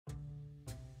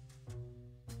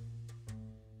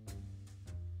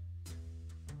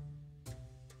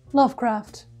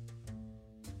Lovecraft.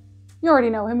 You already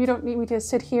know him, you don't need me to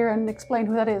sit here and explain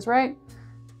who that is, right?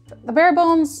 The bare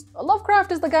bones,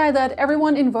 Lovecraft is the guy that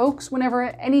everyone invokes whenever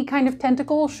any kind of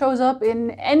tentacle shows up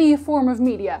in any form of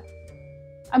media.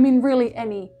 I mean, really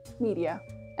any media.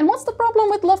 And what's the problem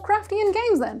with Lovecraftian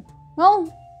games then?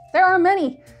 Well, there are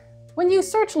many. When you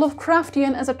search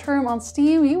Lovecraftian as a term on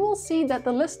Steam, you will see that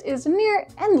the list is near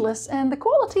endless and the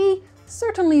quality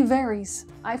certainly varies.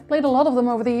 I've played a lot of them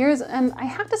over the years, and I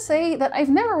have to say that I've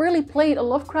never really played a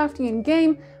Lovecraftian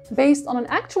game based on an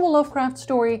actual Lovecraft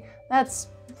story that's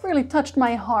really touched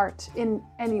my heart in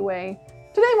any way.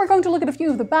 Today we're going to look at a few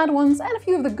of the bad ones and a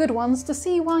few of the good ones to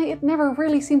see why it never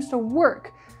really seems to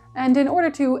work. And in order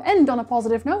to end on a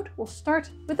positive note, we'll start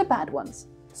with the bad ones.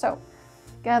 So,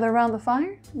 gather around the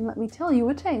fire and let me tell you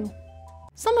a tale.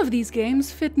 Some of these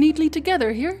games fit neatly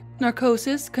together here.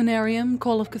 Narcosis, Canarium,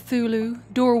 Call of Cthulhu,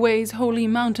 Doorways, Holy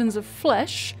Mountains of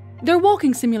Flesh. They're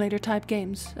walking simulator type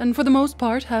games, and for the most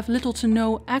part have little to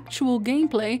no actual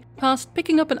gameplay past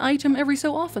picking up an item every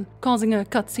so often, causing a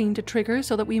cutscene to trigger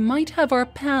so that we might have our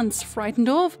pants frightened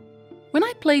of. When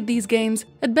I played these games,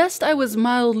 at best I was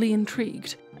mildly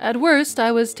intrigued. At worst,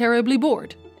 I was terribly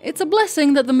bored. It's a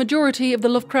blessing that the majority of the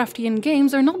Lovecraftian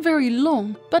games are not very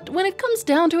long, but when it comes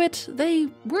down to it, they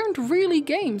weren't really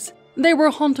games. They were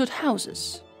haunted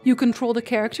houses. You control the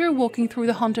character walking through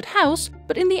the haunted house,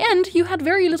 but in the end you had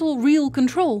very little real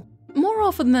control. More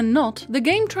often than not, the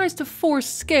game tries to force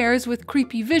scares with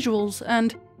creepy visuals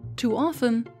and, too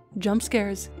often, jump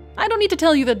scares. I don't need to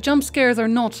tell you that jump scares are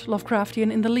not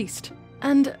Lovecraftian in the least.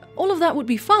 And all of that would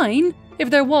be fine if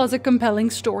there was a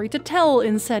compelling story to tell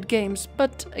in said games,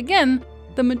 but again,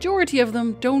 the majority of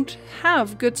them don't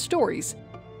have good stories.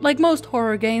 Like most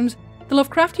horror games, the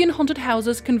Lovecraftian haunted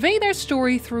houses convey their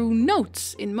story through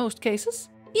notes in most cases.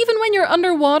 Even when you're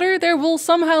underwater, there will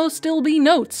somehow still be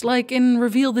notes, like in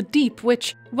Reveal the Deep,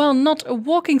 which, while not a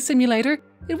walking simulator,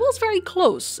 it was very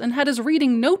close and had us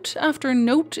reading note after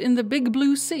note in the big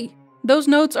blue sea. Those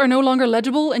notes are no longer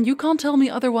legible and you can't tell me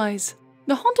otherwise.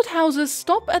 The haunted houses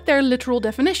stop at their literal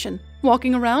definition,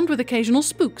 walking around with occasional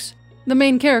spooks. The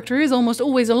main character is almost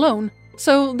always alone,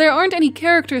 so there aren't any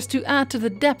characters to add to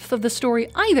the depth of the story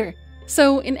either.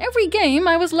 So in every game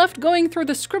I was left going through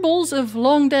the scribbles of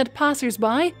long-dead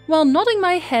passers-by while nodding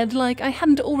my head like I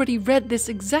hadn't already read this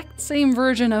exact same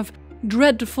version of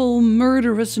dreadful,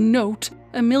 murderous note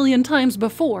a million times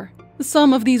before.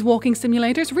 Some of these walking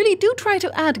simulators really do try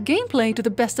to add gameplay to the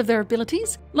best of their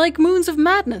abilities, like Moons of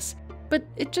Madness, but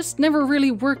it just never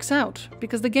really works out,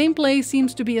 because the gameplay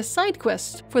seems to be a side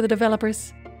quest for the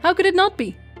developers. How could it not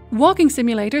be? Walking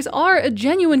simulators are a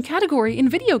genuine category in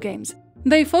video games.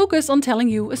 They focus on telling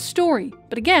you a story,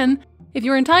 but again, if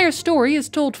your entire story is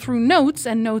told through notes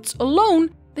and notes alone,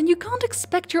 then you can't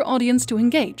expect your audience to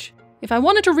engage. If I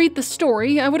wanted to read the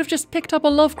story, I would have just picked up a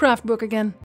Lovecraft book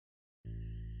again.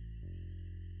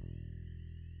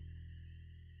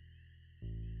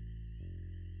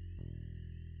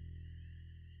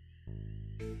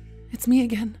 It's me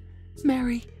again,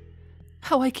 Mary.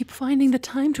 How I keep finding the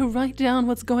time to write down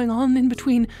what's going on in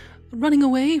between running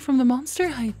away from the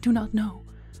monster, I do not know.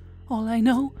 All I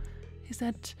know is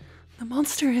that the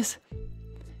monster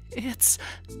it's...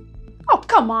 Oh,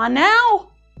 come on now!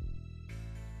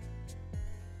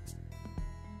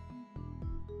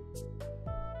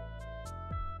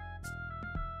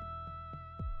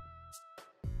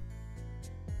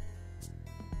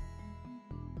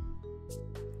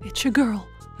 It's your girl,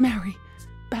 Mary,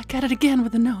 back at it again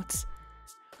with the notes.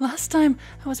 Last time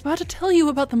I was about to tell you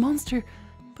about the monster,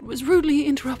 but was rudely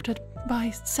interrupted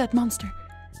by said monster,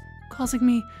 causing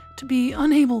me to be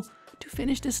unable to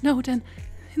finish this note and,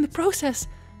 in the process,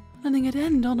 letting it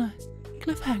end on a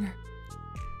cliffhanger.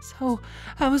 So,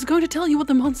 I was going to tell you what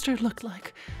the monster looked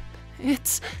like.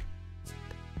 It's...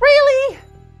 Really?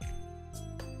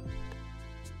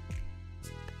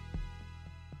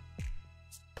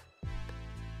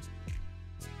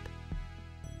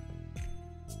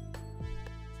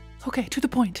 Okay, to the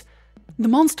point. The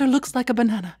monster looks like a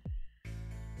banana.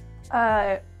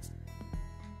 A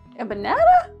banana?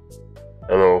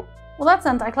 Hello. Well, that's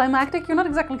anticlimactic. You're not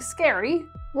exactly scary.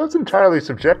 Well, that's entirely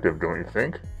subjective, don't you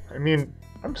think? I mean,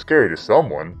 I'm scary to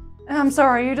someone. I'm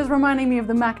sorry, you're just reminding me of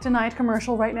the Mac Tonight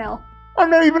commercial right now. I'm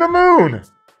not even a moon!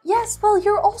 Yes, well,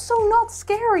 you're also not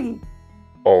scary.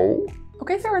 Oh?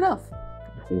 Okay, fair enough.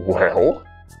 Well?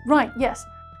 Right, yes.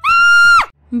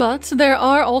 But there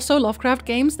are also Lovecraft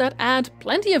games that add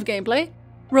plenty of gameplay.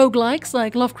 Roguelikes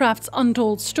like Lovecraft's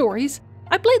Untold Stories.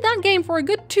 I played that game for a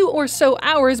good 2 or so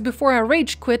hours before I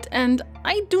rage quit, and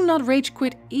I do not rage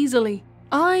quit easily.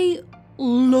 I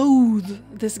loathe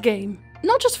this game.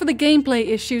 Not just for the gameplay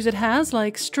issues it has,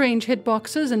 like strange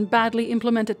hitboxes and badly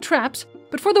implemented traps,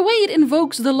 but for the way it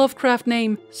invokes the Lovecraft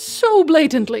name so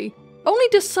blatantly, only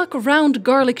to suck round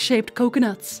garlic-shaped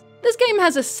coconuts. This game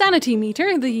has a sanity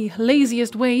meter, the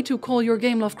laziest way to call your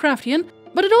game Lovecraftian,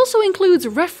 but it also includes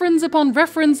reference upon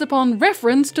reference upon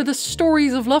reference to the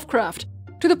stories of Lovecraft,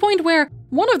 to the point where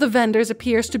one of the vendors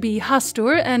appears to be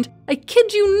Hastur, and, I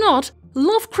kid you not,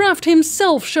 Lovecraft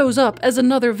himself shows up as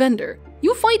another vendor.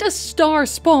 You fight a star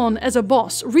spawn as a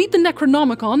boss, read the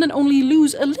Necronomicon and only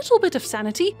lose a little bit of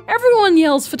sanity. Everyone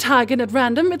yells Fatagan at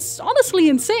random, it's honestly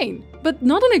insane, but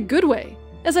not in a good way.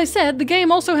 As I said, the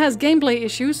game also has gameplay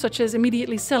issues, such as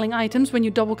immediately selling items when you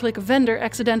double-click a vendor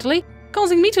accidentally,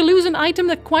 causing me to lose an item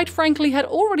that quite frankly had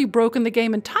already broken the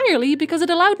game entirely because it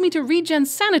allowed me to regen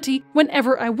sanity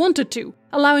whenever I wanted to,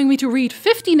 allowing me to read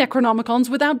 50 Necronomicons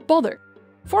without bother.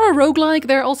 For a roguelike,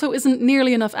 there also isn't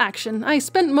nearly enough action. I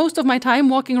spent most of my time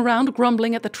walking around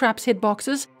grumbling at the trap's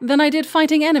hitboxes than I did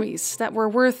fighting enemies that were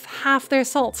worth half their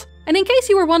salt. And in case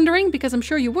you were wondering, because I'm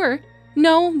sure you were,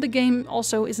 no, the game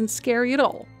also isn't scary at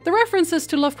all. The references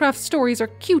to Lovecraft's stories are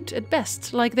cute at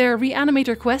best, like their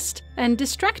Reanimator quest, and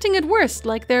distracting at worst,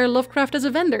 like their Lovecraft as a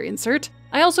vendor insert.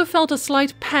 I also felt a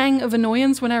slight pang of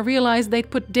annoyance when I realized they'd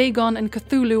put Dagon and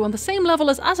Cthulhu on the same level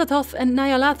as Azathoth and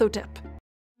Nyarlathotep.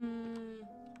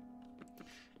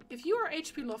 If you are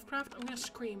HP Lovecraft, I'm gonna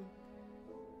scream.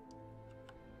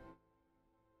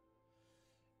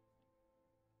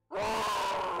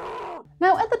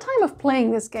 Now, at the time of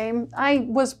playing this game, I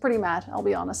was pretty mad, I'll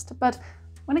be honest, but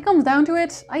when it comes down to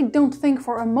it, I don't think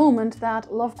for a moment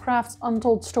that Lovecraft's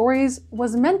untold stories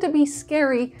was meant to be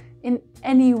scary in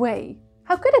any way.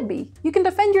 How could it be? You can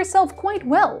defend yourself quite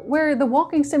well, where the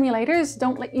walking simulators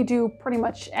don't let you do pretty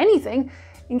much anything.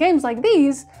 In games like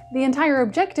these, the entire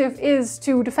objective is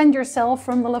to defend yourself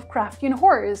from the Lovecraftian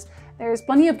horrors. There's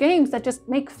plenty of games that just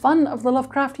make fun of the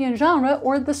Lovecraftian genre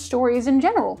or the stories in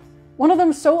general. One of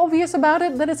them so obvious about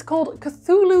it that it's called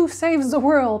Cthulhu Saves the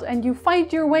World, and you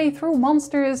fight your way through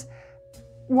monsters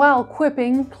while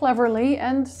quipping cleverly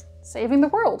and saving the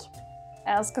world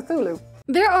as Cthulhu.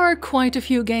 There are quite a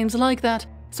few games like that,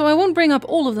 so I won't bring up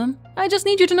all of them. I just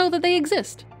need you to know that they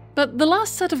exist. But the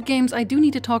last set of games I do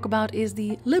need to talk about is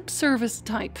the lip service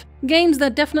type. Games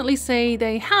that definitely say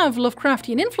they have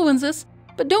Lovecraftian influences,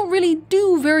 but don't really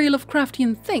do very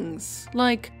Lovecraftian things,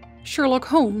 like Sherlock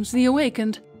Holmes: The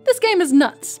Awakened. This game is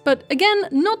nuts, but again,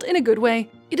 not in a good way.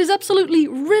 It is absolutely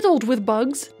riddled with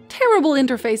bugs, terrible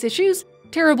interface issues,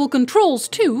 terrible controls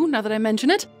too, now that I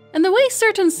mention it, and the way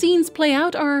certain scenes play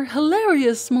out are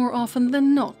hilarious more often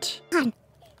than not.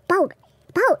 Boat!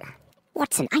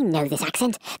 Watson, I know this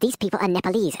accent. These people are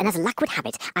Nepalese, and as luck would have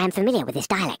it, I am familiar with this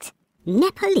dialect.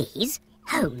 Nepalese?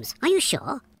 Holmes, are you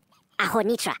sure? Aho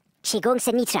Nitra, Chigong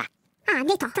se Nitra.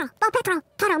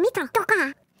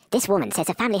 This woman says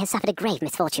her family has suffered a grave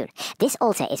misfortune. This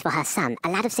altar is for her son, a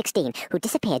lad of 16, who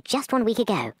disappeared just 1 week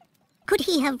ago. Could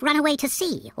he have run away to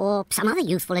sea, or some other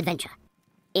youthful adventure?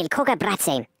 Il koga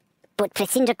bratsem, but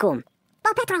presindrakum.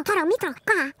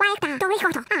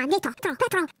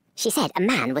 She said a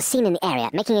man was seen in the area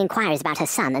making inquiries about her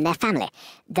son and their family.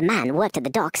 The man worked at the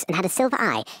docks and had a silver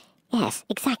eye. Yes,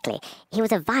 exactly. He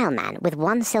was a vile man with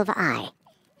 1 silver eye.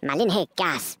 Malinhe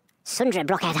gas, sundre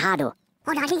broket hadu.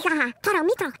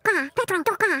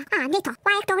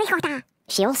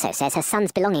 She also says her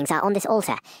son's belongings are on this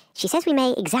altar. She says we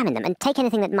may examine them and take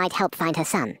anything that might help find her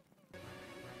son.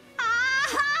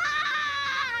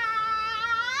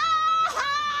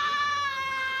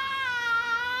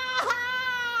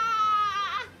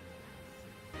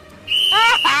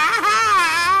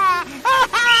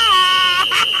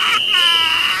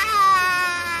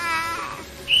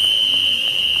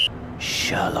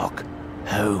 Sherlock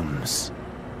Holmes.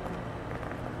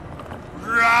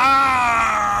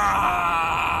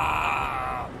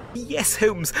 Yes,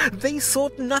 Holmes, they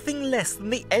sought nothing less than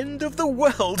the end of the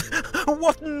world.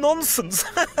 What nonsense!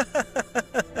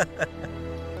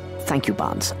 Thank you,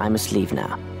 Barnes. I must leave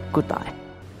now. Goodbye.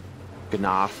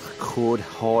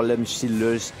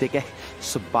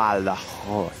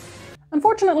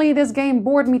 Unfortunately, this game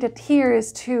bored me to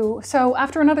tears too, so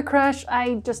after another crash,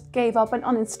 I just gave up and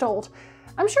uninstalled.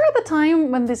 I'm sure at the time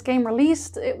when this game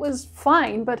released, it was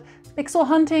fine, but pixel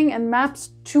hunting and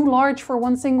maps too large for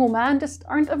one single man just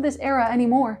aren't of this era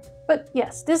anymore. But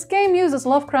yes, this game uses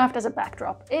Lovecraft as a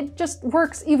backdrop. It just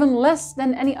works even less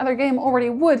than any other game already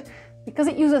would, because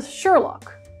it uses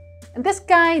Sherlock. And this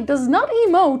guy does not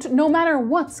emote no matter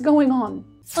what's going on.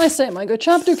 I say, my good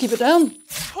chap, do keep it down.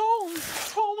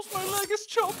 Holmes, my leg is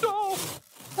chopped off!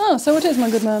 Ah, so it is, my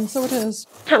good man, so it is.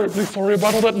 Terribly sorry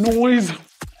about all that noise.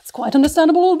 It's quite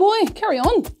understandable, old boy. Carry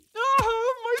on. Ah!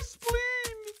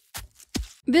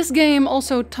 This game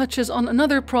also touches on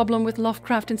another problem with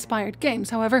Lovecraft-inspired games,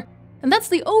 however, and that's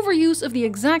the overuse of the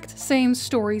exact same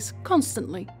stories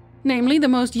constantly. Namely, the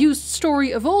most used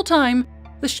story of all time,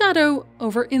 The Shadow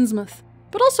over Innsmouth.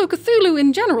 But also Cthulhu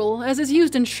in general, as is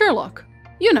used in Sherlock.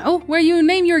 You know, where you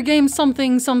name your game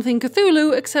something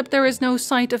Cthulhu, except there is no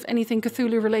sight of anything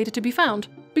Cthulhu related to be found.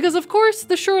 Because of course,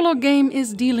 the Sherlock game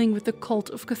is dealing with the cult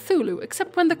of Cthulhu,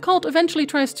 except when the cult eventually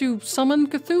tries to summon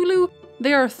Cthulhu,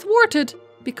 they are thwarted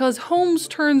because Holmes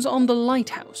turns on the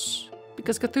lighthouse.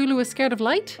 Because Cthulhu is scared of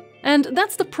light? And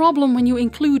that's the problem when you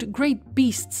include great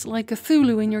beasts like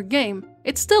Cthulhu in your game.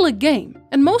 It's still a game,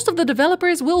 and most of the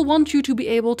developers will want you to be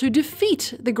able to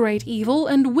defeat the great evil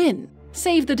and win.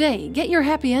 Save the day, get your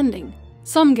happy ending.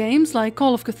 Some games, like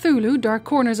Call of Cthulhu, Dark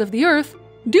Corners of the Earth,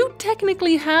 do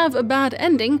technically have a bad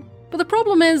ending, but the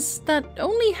problem is that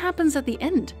only happens at the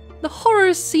end. The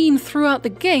horror seen throughout the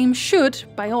game should,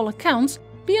 by all accounts,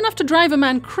 be enough to drive a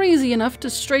man crazy enough to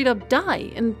straight up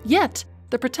die, and yet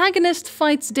the protagonist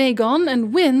fights Dagon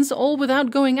and wins all without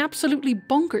going absolutely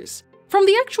bonkers. From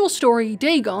the actual story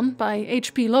Dagon by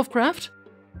H.P. Lovecraft.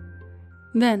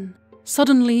 Then,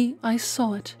 suddenly I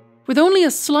saw it. With only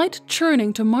a slight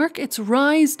churning to mark its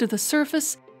rise to the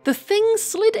surface, the thing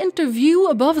slid into view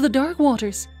above the dark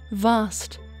waters,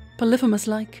 vast,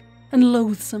 Polyphemus-like, and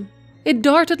loathsome. It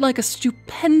darted like a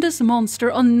stupendous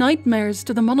monster on nightmares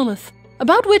to the monolith,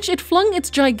 about which it flung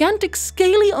its gigantic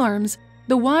scaly arms,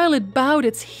 the while it bowed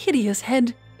its hideous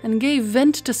head and gave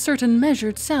vent to certain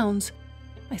measured sounds.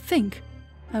 I think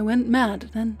I went mad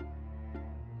then.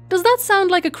 Does that sound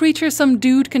like a creature some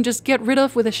dude can just get rid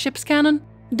of with a ship's cannon?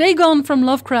 Dagon from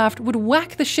Lovecraft would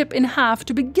whack the ship in half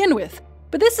to begin with,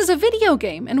 but this is a video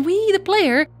game and we, the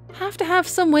player, have to have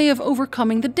some way of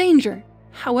overcoming the danger.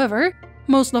 However,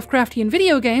 most Lovecraftian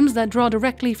video games that draw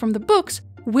directly from the books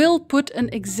will put an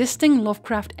existing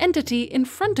Lovecraft entity in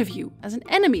front of you as an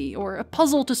enemy or a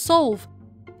puzzle to solve.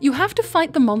 You have to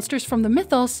fight the monsters from the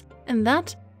mythos, and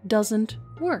that doesn't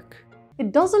work.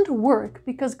 It doesn't work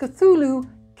because Cthulhu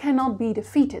cannot be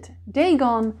defeated.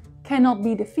 Dagon cannot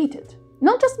be defeated.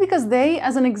 Not just because they,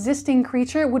 as an existing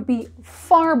creature, would be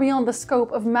far beyond the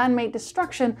scope of man-made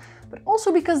destruction, but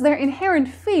also because their inherent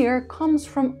fear comes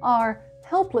from our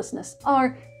helplessness,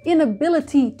 our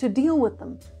inability to deal with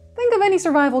them. Think of any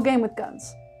survival game with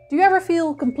guns. Do you ever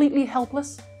feel completely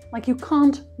helpless? Like you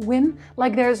can't win?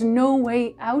 Like there's no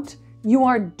way out? You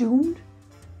are doomed?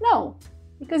 No,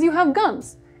 because you have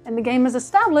guns, and the game has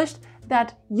established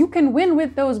that you can win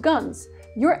with those guns.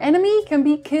 Your enemy can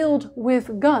be killed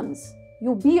with guns.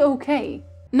 You'll be okay.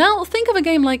 Now think of a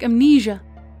game like Amnesia.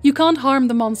 You can't harm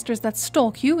the monsters that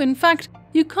stalk you. In fact,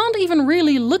 you can't even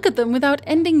really look at them without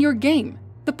ending your game.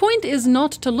 The point is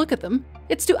not to look at them,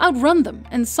 it's to outrun them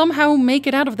and somehow make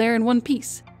it out of there in one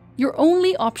piece. Your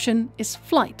only option is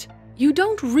flight. You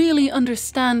don't really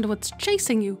understand what's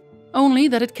chasing you, only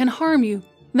that it can harm you.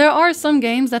 There are some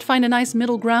games that find a nice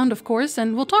middle ground, of course,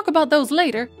 and we'll talk about those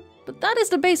later, but that is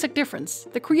the basic difference.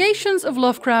 The creations of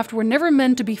Lovecraft were never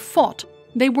meant to be fought.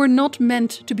 They were not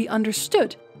meant to be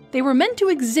understood. They were meant to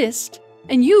exist,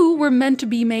 and you were meant to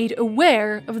be made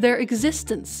aware of their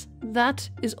existence. That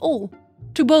is all.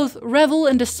 To both revel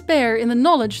and despair in the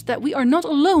knowledge that we are not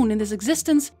alone in this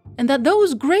existence, and that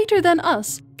those greater than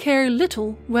us care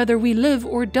little whether we live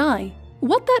or die.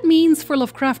 What that means for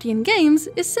Lovecraftian games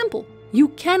is simple. You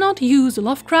cannot use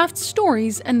Lovecraft's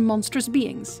stories and monstrous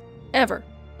beings. Ever.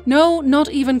 No, not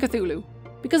even Cthulhu.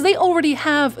 Because they already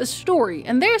have a story,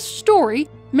 and their story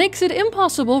makes it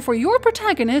impossible for your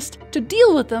protagonist to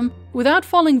deal with them without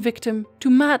falling victim to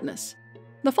madness.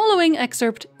 The following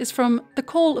excerpt is from The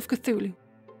Call of Cthulhu.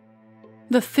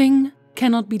 The thing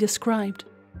cannot be described.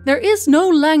 There is no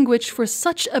language for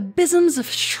such abysms of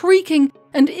shrieking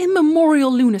and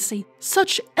immemorial lunacy,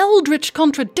 such eldritch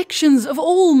contradictions of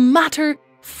all matter,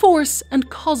 force, and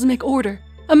cosmic order.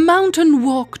 A mountain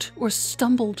walked or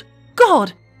stumbled.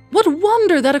 God! What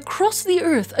wonder that across the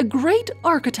earth a great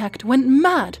architect went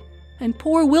mad, and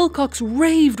poor Wilcox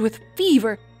raved with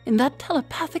fever in that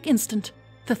telepathic instant.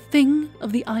 The thing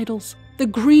of the idols, the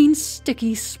green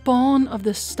sticky spawn of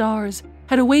the stars,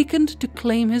 had awakened to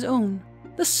claim his own.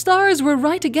 The stars were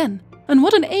right again, and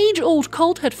what an age-old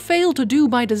cult had failed to do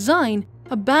by design,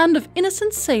 a band of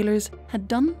innocent sailors had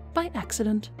done by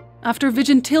accident. After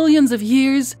vigintillions of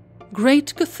years,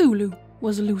 great Cthulhu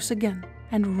was loose again,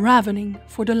 and ravening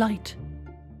for delight.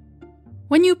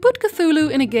 When you put Cthulhu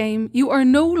in a game, you are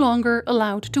no longer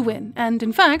allowed to win, and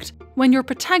in fact, when your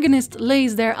protagonist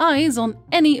lays their eyes on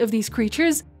any of these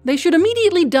creatures, they should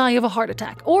immediately die of a heart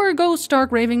attack, or go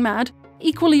stark raving mad,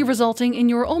 equally resulting in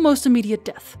your almost immediate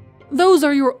death. Those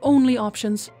are your only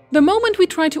options. The moment we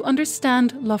try to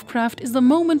understand Lovecraft is the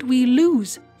moment we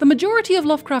lose. The majority of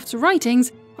Lovecraft's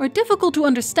writings are difficult to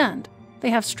understand. They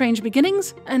have strange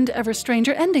beginnings and ever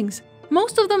stranger endings.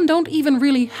 Most of them don't even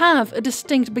really have a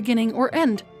distinct beginning or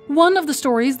end. One of the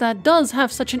stories that does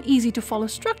have such an easy-to-follow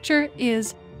structure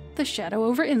is The Shadow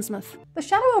over Innsmouth. The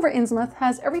Shadow over Innsmouth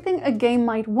has everything a game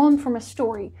might want from a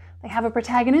story. They have a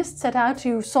protagonist set out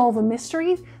to solve a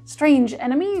mystery, strange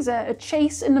enemies, a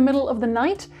chase in the middle of the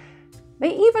night.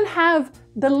 They even have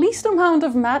the least amount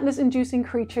of madness-inducing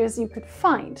creatures you could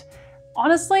find.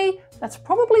 Honestly, that's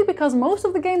probably because most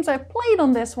of the games I played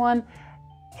on this one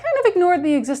kind of ignored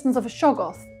the existence of a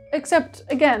Shoggoth. Except,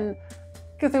 again,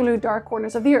 Cthulhu Dark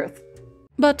Corners of the Earth.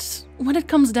 But when it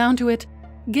comes down to it,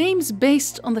 games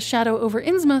based on The Shadow over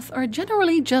Innsmouth are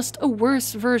generally just a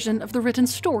worse version of the written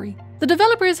story. The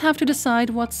developers have to decide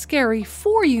what's scary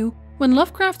for you when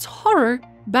Lovecraft's horror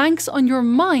banks on your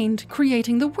mind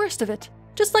creating the worst of it,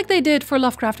 just like they did for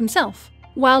Lovecraft himself.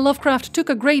 While Lovecraft took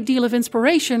a great deal of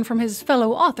inspiration from his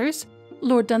fellow authors,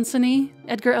 Lord Dunsany,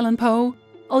 Edgar Allan Poe,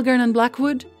 Algernon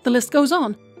Blackwood, the list goes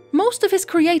on, most of his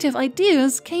creative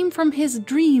ideas came from his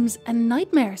dreams and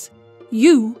nightmares.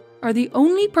 You are the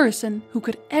only person who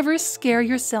could ever scare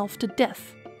yourself to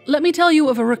death. Let me tell you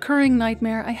of a recurring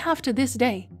nightmare I have to this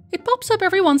day. It pops up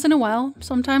every once in a while,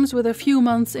 sometimes with a few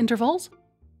months intervals.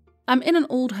 I'm in an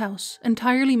old house,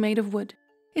 entirely made of wood.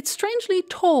 It's strangely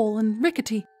tall and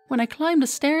rickety. When I climb the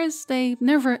stairs, they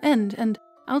never end, and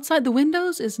outside the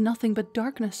windows is nothing but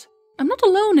darkness. I'm not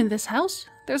alone in this house.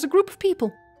 There's a group of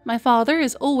people. My father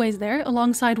is always there,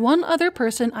 alongside one other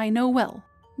person I know well.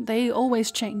 They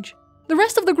always change. The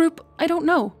rest of the group I don't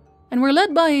know, and we're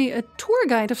led by a tour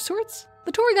guide of sorts.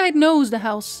 The tour guide knows the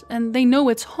house, and they know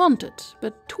it's haunted,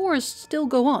 but tours still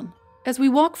go on. As we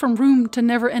walk from room to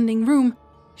never-ending room,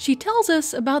 she tells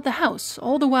us about the house,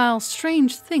 all the while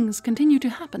strange things continue to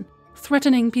happen,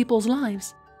 threatening people's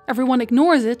lives. Everyone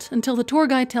ignores it until the tour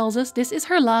guide tells us this is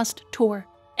her last tour.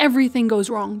 Everything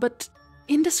goes wrong, but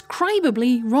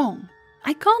indescribably wrong.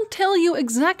 I can't tell you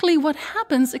exactly what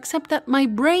happens except that my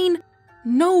brain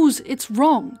knows it's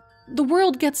wrong. The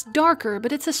world gets darker,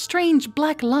 but it's a strange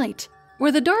black light,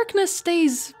 where the darkness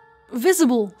stays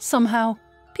visible somehow.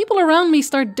 People around me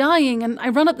start dying and I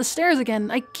run up the stairs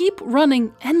again. I keep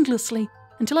running endlessly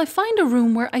until I find a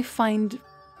room where I find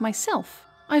myself.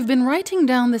 I've been writing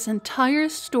down this entire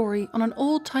story on an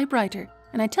old typewriter,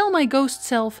 and I tell my ghost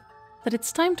self that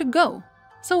it's time to go.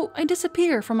 So I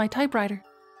disappear from my typewriter.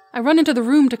 I run into the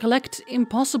room to collect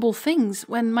impossible things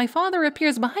when my father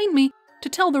appears behind me to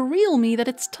tell the real me that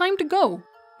it's time to go.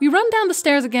 We run down the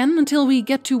stairs again until we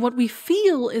get to what we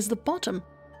feel is the bottom.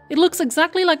 It looks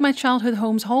exactly like my childhood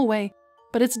home's hallway,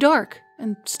 but it's dark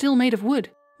and still made of wood.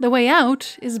 The way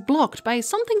out is blocked by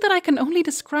something that I can only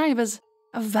describe as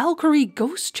a Valkyrie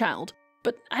ghost child.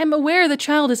 But I'm aware the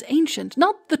child is ancient,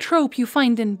 not the trope you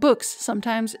find in books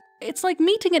sometimes. It's like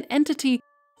meeting an entity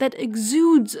that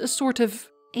exudes a sort of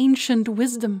ancient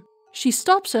wisdom. She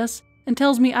stops us and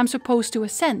tells me I'm supposed to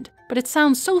ascend, but it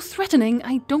sounds so threatening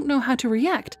I don't know how to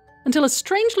react, until a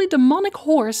strangely demonic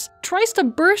horse tries to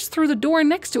burst through the door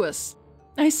next to us.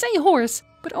 I say horse,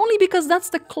 but only because that's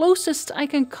the closest I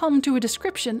can come to a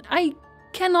description. I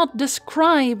cannot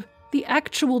describe the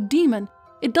actual demon.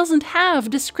 It doesn't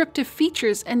have descriptive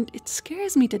features, and it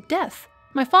scares me to death.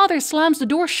 My father slams the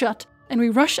door shut, and we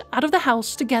rush out of the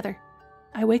house together.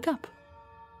 I wake up.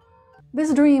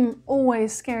 This dream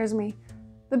always scares me.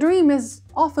 The dream is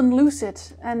often lucid,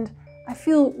 and I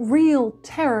feel real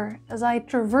terror as I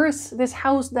traverse this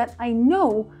house that I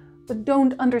know but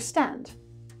don't understand.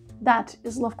 That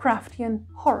is Lovecraftian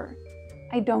horror.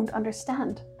 I don't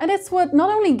understand. And it's what not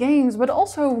only games but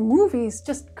also movies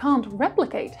just can't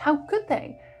replicate. How could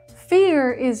they?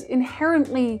 Fear is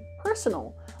inherently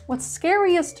personal. What's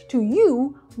scariest to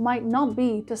you might not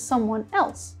be to someone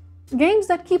else. Games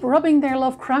that keep rubbing their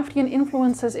Lovecraftian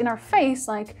influences in our face,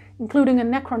 like including a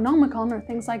Necronomicon or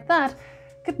things like that,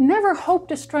 could never hope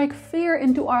to strike fear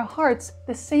into our hearts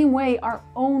the same way our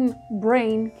own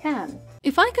brain can.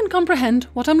 If I can comprehend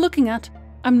what I'm looking at,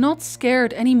 I'm not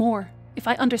scared anymore. If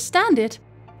I understand it,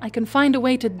 I can find a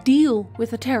way to deal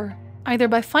with the terror, either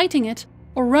by fighting it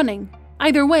or running.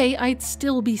 Either way, I'd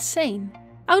still be sane.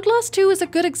 Outlast 2 is a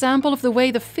good example of the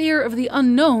way the fear of the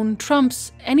unknown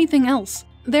trumps anything else.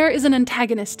 There is an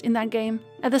antagonist in that game.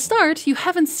 At the start, you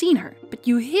haven't seen her, but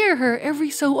you hear her every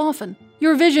so often.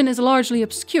 Your vision is largely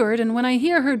obscured, and when I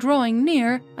hear her drawing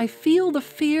near, I feel the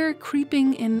fear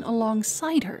creeping in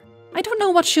alongside her. I don't know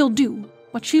what she'll do,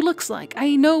 what she looks like.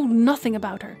 I know nothing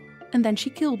about her. And then she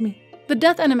killed me. The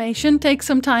death animation takes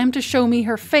some time to show me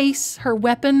her face, her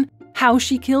weapon, how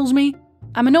she kills me.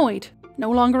 I'm annoyed. No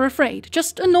longer afraid,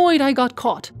 just annoyed I got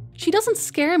caught. She doesn't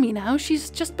scare me now, she's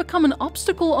just become an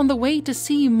obstacle on the way to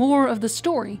see more of the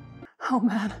story. Oh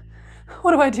man,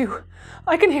 what do?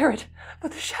 I can hear it,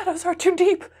 but the shadows are too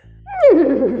deep.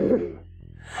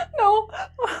 No,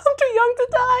 I'm too young to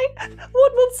die.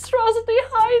 What monstrosity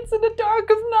hides in the dark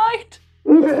of night?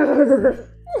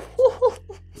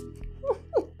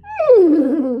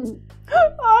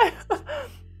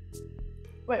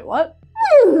 Wait, what?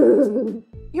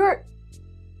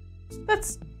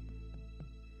 That's...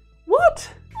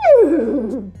 What?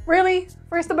 Really?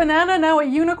 First a banana, now a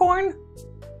unicorn?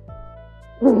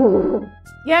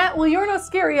 Yeah, well, you're not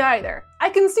scary either. I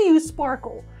can see you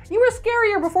sparkle. You were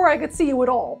scarier before I could see you at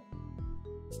all.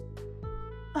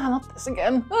 Ah, not this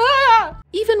again. Ah!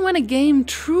 Even when a game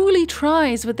truly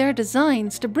tries with their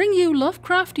designs to bring you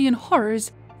Lovecraftian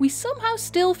horrors, we somehow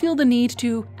still feel the need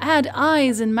to add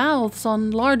eyes and mouths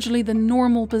on largely the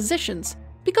normal positions.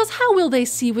 Because how will they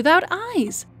see without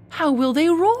eyes? How will they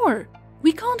roar?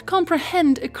 We can't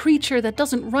comprehend a creature that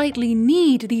doesn't rightly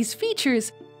need these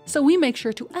features, so we make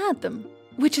sure to add them.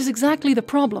 Which is exactly the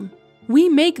problem. We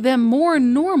make them more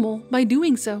normal by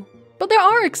doing so. But there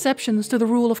are exceptions to the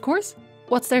rule, of course.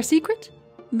 What's their secret?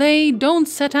 They don't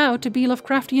set out to be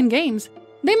Lovecraftian games.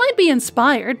 They might be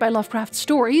inspired by Lovecraft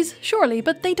stories, surely,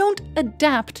 but they don't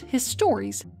adapt his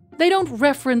stories. They don't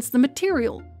reference the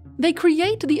material. They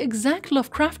create the exact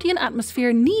Lovecraftian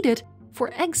atmosphere needed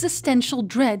for existential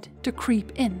dread to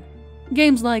creep in.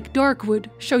 Games like Darkwood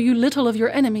show you little of your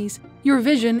enemies. Your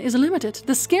vision is limited.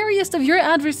 The scariest of your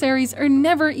adversaries are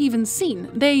never even seen.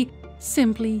 They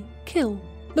simply kill.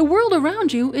 The world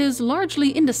around you is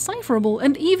largely indecipherable,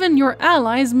 and even your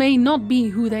allies may not be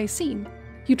who they seem.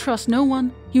 You trust no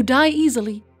one, you die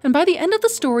easily, and by the end of the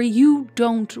story, you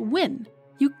don't win.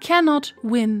 You cannot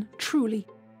win truly.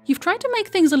 You've tried to make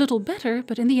things a little better,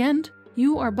 but in the end,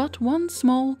 you are but one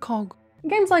small cog.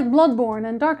 Games like Bloodborne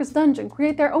and Darkest Dungeon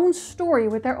create their own story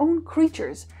with their own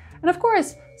creatures. And of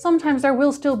course, sometimes there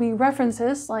will still be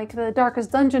references, like the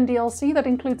Darkest Dungeon DLC that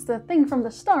includes the Thing from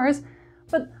the Stars,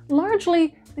 but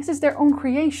largely, this is their own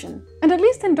creation. And at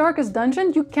least in Darkest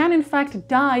Dungeon, you can in fact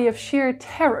die of sheer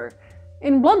terror.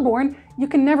 In Bloodborne, you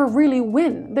can never really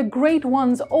win. The great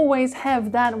ones always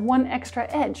have that one extra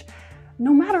edge.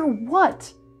 No matter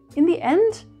what, in the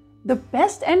end, the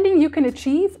best ending you can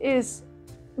achieve is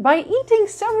by eating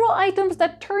several items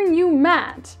that turn you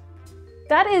mad.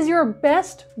 That is your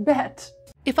best bet.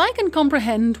 If I can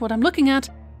comprehend what I'm looking at,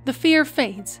 the fear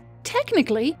fades.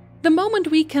 Technically, the moment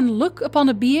we can look upon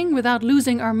a being without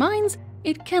losing our minds,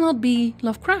 it cannot be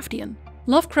Lovecraftian.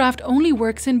 Lovecraft only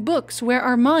works in books where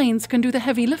our minds can do the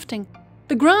heavy lifting.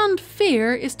 The grand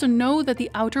fear is to know that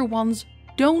the Outer Ones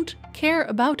don't care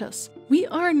about us. We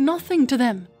are nothing to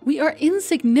them. We are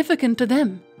insignificant to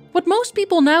them. What most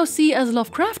people now see as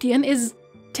Lovecraftian is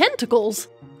tentacles.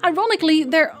 Ironically,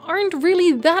 there aren't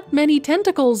really that many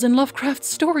tentacles in Lovecraft's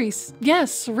stories.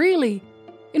 Yes, really.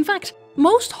 In fact,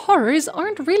 most horrors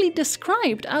aren't really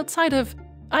described outside of,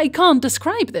 I can't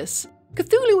describe this.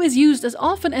 Cthulhu is used as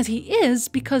often as he is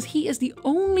because he is the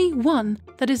only one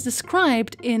that is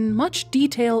described in much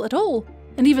detail at all.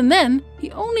 And even then,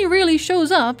 he only really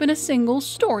shows up in a single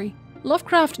story.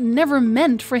 Lovecraft never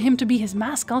meant for him to be his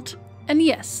mascot. And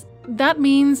yes, that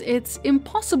means it's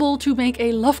impossible to make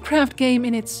a Lovecraft game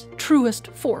in its truest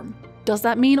form. Does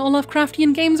that mean all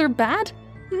Lovecraftian games are bad?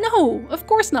 No, of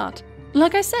course not.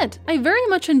 Like I said, I very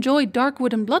much enjoyed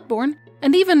Darkwood and Bloodborne,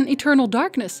 and even Eternal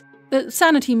Darkness. The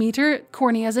sanity meter,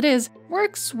 corny as it is,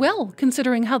 works well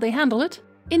considering how they handle it.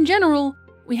 In general,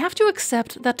 we have to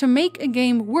accept that to make a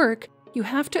game work, you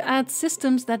have to add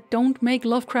systems that don't make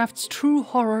Lovecraft's true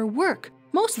horror work.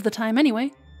 Most of the time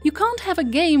anyway. You can't have a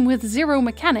game with zero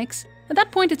mechanics. At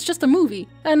that point it's just a movie,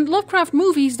 and Lovecraft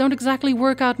movies don't exactly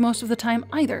work out most of the time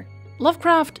either.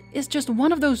 Lovecraft is just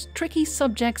one of those tricky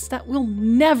subjects that will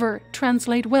never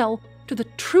translate well to the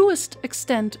truest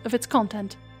extent of its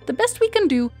content. The best we can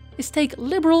do is take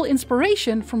liberal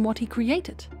inspiration from what he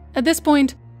created. At this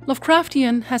point,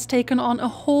 Lovecraftian has taken on a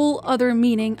whole other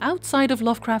meaning outside of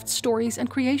Lovecraft's stories and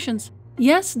creations.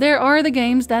 Yes, there are the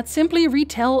games that simply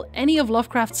retell any of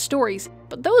Lovecraft's stories,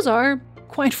 but those are,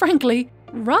 quite frankly,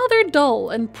 rather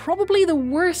dull and probably the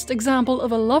worst example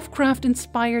of a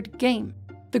Lovecraft-inspired game.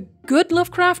 The good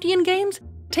Lovecraftian games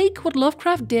take what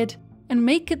Lovecraft did and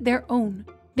make it their own.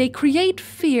 They create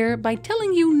fear by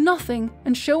telling you nothing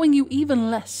and showing you even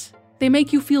less. They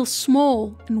make you feel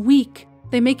small and weak.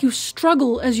 They make you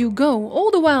struggle as you go,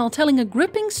 all the while telling a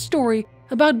gripping story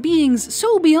about beings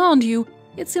so beyond you,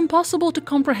 it's impossible to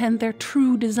comprehend their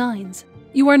true designs.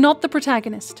 You are not the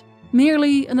protagonist,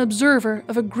 merely an observer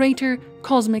of a greater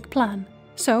cosmic plan.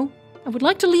 So, I would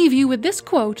like to leave you with this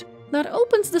quote that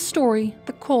opens the story,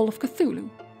 The Call of Cthulhu.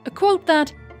 A quote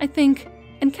that, I think,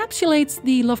 encapsulates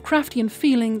the Lovecraftian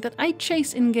feeling that I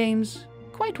chase in games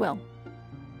quite well.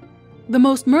 The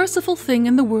most merciful thing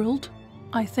in the world,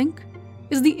 I think,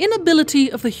 is the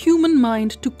inability of the human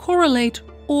mind to correlate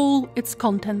all its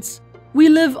contents. We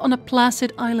live on a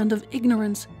placid island of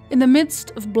ignorance in the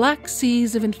midst of black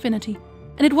seas of infinity,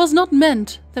 and it was not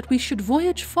meant that we should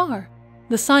voyage far.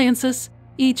 The sciences,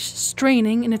 each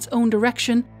straining in its own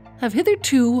direction, have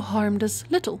hitherto harmed us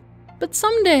little. But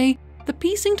someday, the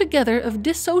piecing together of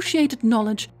dissociated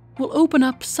knowledge will open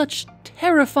up such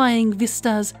terrifying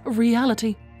vistas of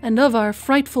reality and of our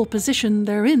frightful position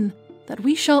therein, that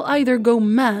we shall either go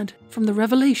mad from the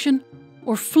revelation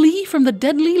or flee from the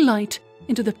deadly light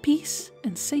into the peace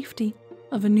and safety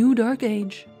of a new dark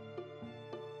age.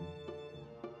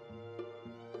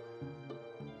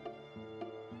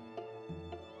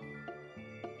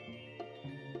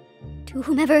 To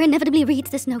whomever inevitably reads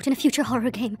this note in a future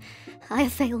horror game, I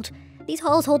have failed. These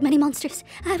halls hold many monsters.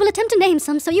 I will attempt to name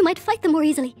some so you might fight them more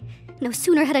easily. No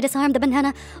sooner had I disarmed the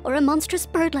banana, or a monstrous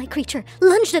bird-like creature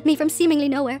lunged at me from seemingly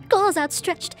nowhere, claws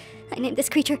outstretched. I named this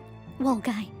creature Wall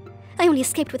Guy. I only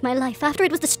escaped with my life after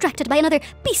it was distracted by another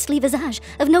beastly visage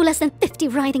of no less than 50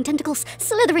 writhing tentacles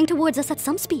slithering towards us at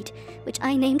some speed, which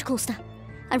I named Colsta.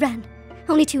 I ran,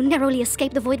 only to narrowly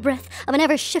escape the void breath of an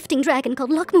ever-shifting dragon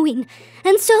called Lochmuin,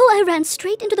 and so I ran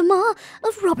straight into the maw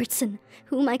of Robertson,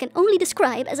 whom I can only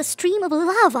describe as a stream of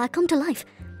lava come to life.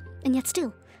 And yet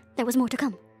still, there was more to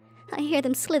come. I hear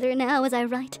them slither now as I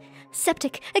write.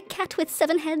 Septic, a cat with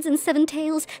 7 heads and 7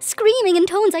 tails, screaming in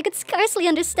tones I could scarcely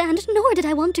understand, nor did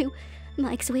I want to.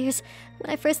 Mike swears, what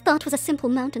I first thought was a simple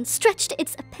mountain stretched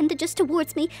its appendages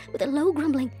towards me with a low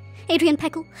grumbling. Adrian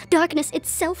Peckle, darkness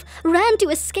itself, ran to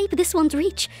escape this one's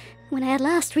reach. When I at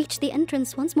last reached the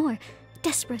entrance once more,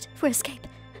 desperate for escape,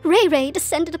 Ray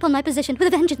descended upon my position with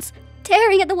a vengeance,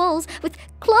 tearing at the walls with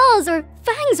claws or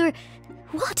fangs or...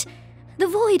 what? The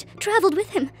void travelled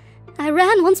with him. I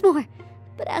ran once more,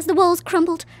 but as the walls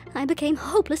crumbled, I became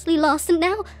hopelessly lost and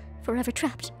now forever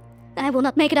trapped. I will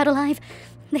not make it out alive.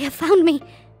 They have found me.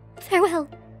 Farewell.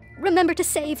 Remember to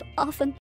save often.